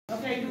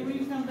Okay, can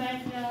we come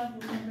back, y'all?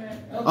 We'll come back.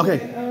 Okay.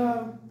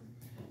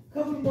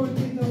 Couple more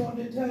things I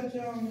wanted to touch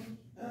on.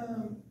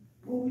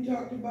 When we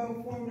talked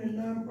about forming a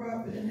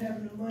nonprofit and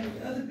having the money,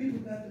 other people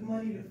got the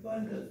money to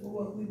fund us for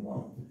what we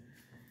want.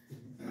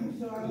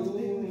 So I don't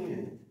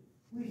think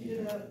we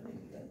should I think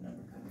we got a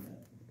number coming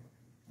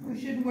up. We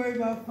shouldn't worry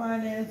about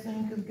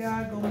financing because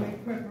God gonna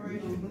make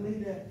preparation,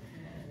 believe that.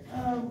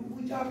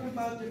 We talked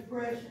about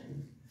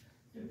depression.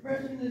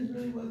 Depression is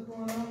really what's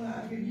going on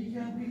out here. These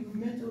young people,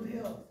 mental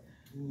health.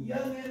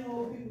 Young and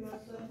old people are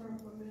suffering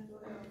from mental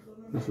health.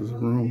 So this is a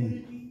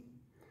room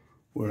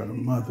where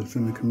mothers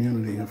in the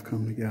community have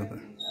come together.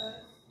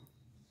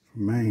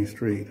 From Main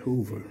Street,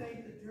 Hoover,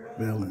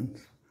 Villians,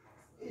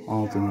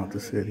 all throughout the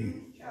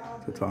city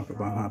to talk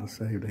about how to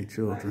save their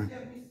children.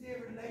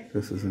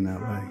 This is in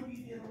LA.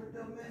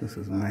 This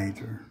is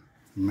major,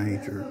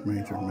 major,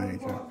 major,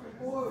 major.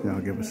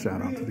 Y'all give a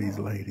shout out to these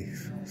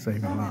ladies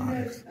saving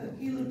lives.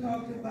 Akila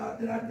talked about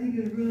that I think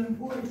is really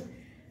important.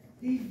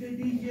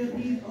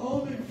 These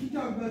older, she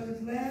talked about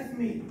this last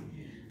meeting.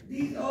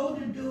 These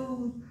older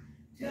dudes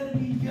telling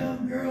these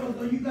young girls,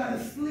 oh, you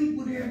gotta sleep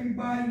with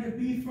everybody to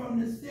be from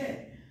the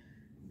set.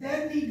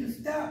 That need to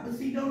stop, but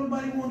see, don't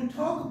nobody want to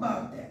talk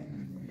about that.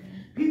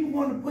 People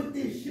want to put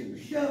this,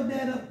 shove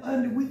that up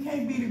under, we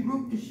can't be the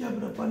group to shove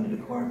it up under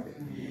the carpet.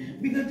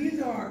 Because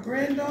these are our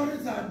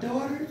granddaughters, our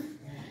daughters,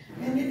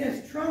 and it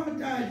has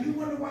traumatized. You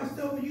wonder why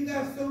you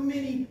got so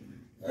many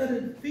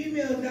the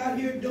females out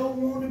here don't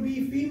want to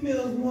be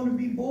females, want to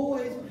be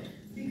boys,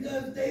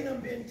 because they done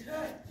been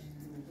touched.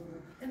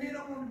 And they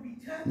don't want to be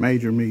touched.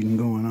 Major meeting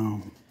going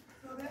on.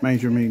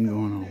 Major meeting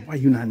going on. Why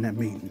you not in that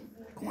meeting?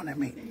 Go on that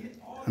meeting.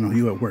 I know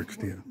you at work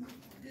still.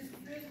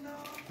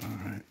 All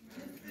right.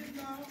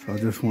 So I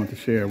just want to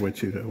share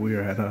with you that we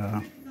are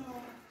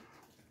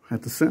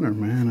at the center,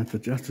 man, at the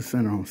Justice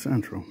Center on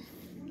Central.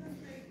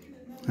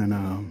 And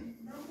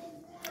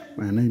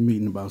man, they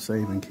meeting about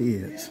saving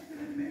kids.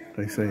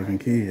 They saving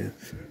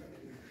kids.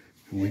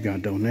 And we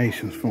got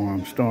donations for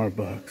them,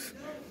 Starbucks,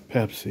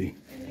 Pepsi.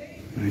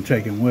 They ain't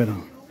taking with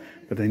them,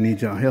 but they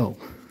need y'all help.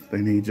 They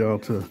need y'all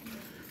to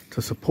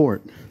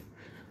support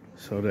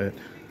so that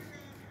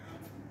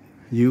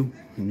you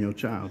and your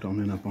child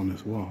don't end up on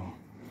this wall.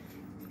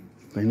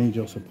 They need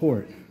your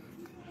support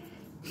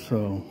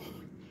so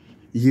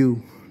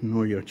you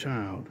nor your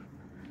child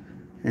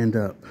end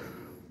up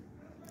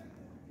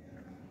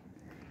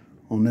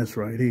on this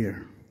right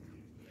here.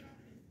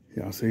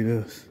 Y'all see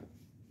this?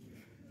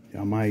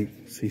 Y'all might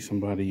see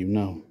somebody you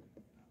know.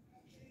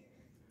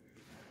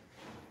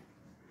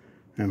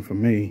 And for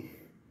me,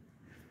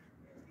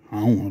 I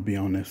don't want to be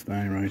on this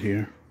thing right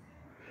here.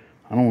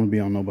 I don't want to be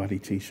on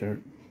nobody's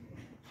t-shirt.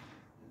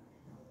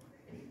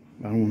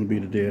 I don't want to be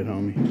the dead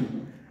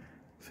homie.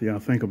 So y'all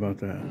think about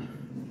that.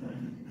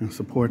 And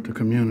support the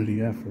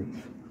community efforts.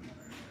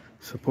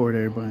 Support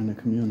everybody in the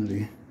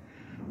community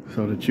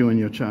so that you and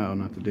your child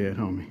not the dead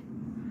homie.